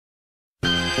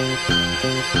Just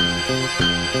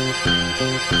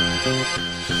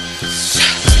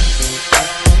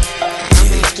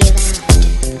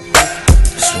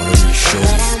wanna reassure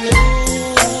you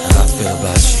how I feel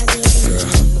about you, girl.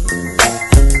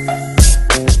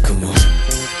 Come on,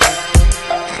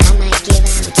 I'ma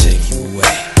take you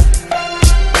away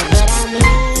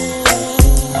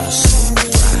on a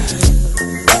smooth ride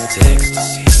to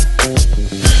ecstasy.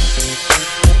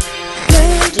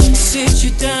 Let me sit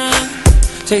you down,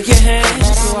 take your hand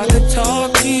so I could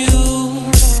talk to you.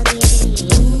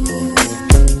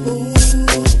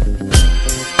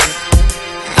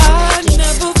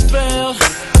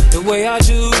 The way I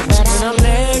do when I'm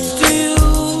next to you,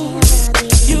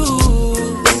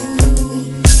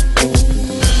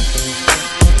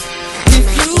 If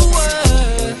you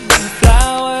were a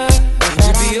flower,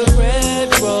 you'd be a red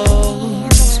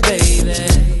rose, baby.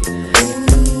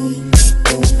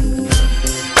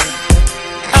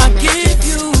 I give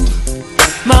you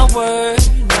my word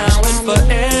now and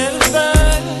forever.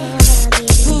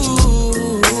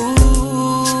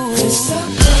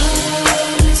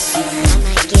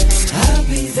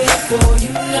 For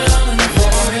you now and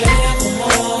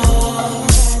forevermore.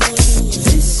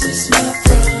 This is my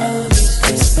promise.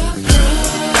 Yes, I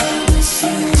promise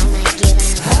you.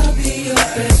 I'll be your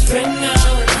best friend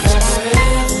now and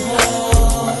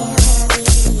forevermore.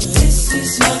 This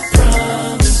is my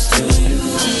promise to you.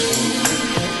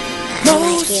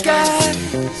 Most guys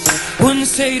wouldn't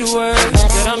say the words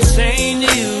that I'm saying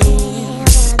to you.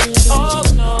 Oh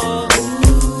no.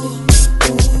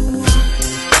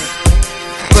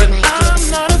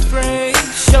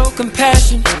 Show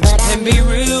compassion and be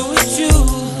real with you,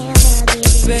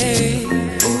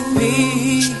 baby.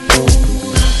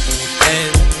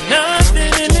 And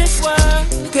nothing in this world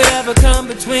could ever come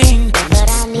between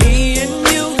me and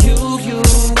you.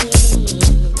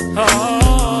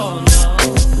 Oh no,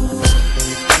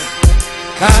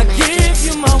 I give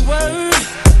you my word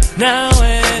now.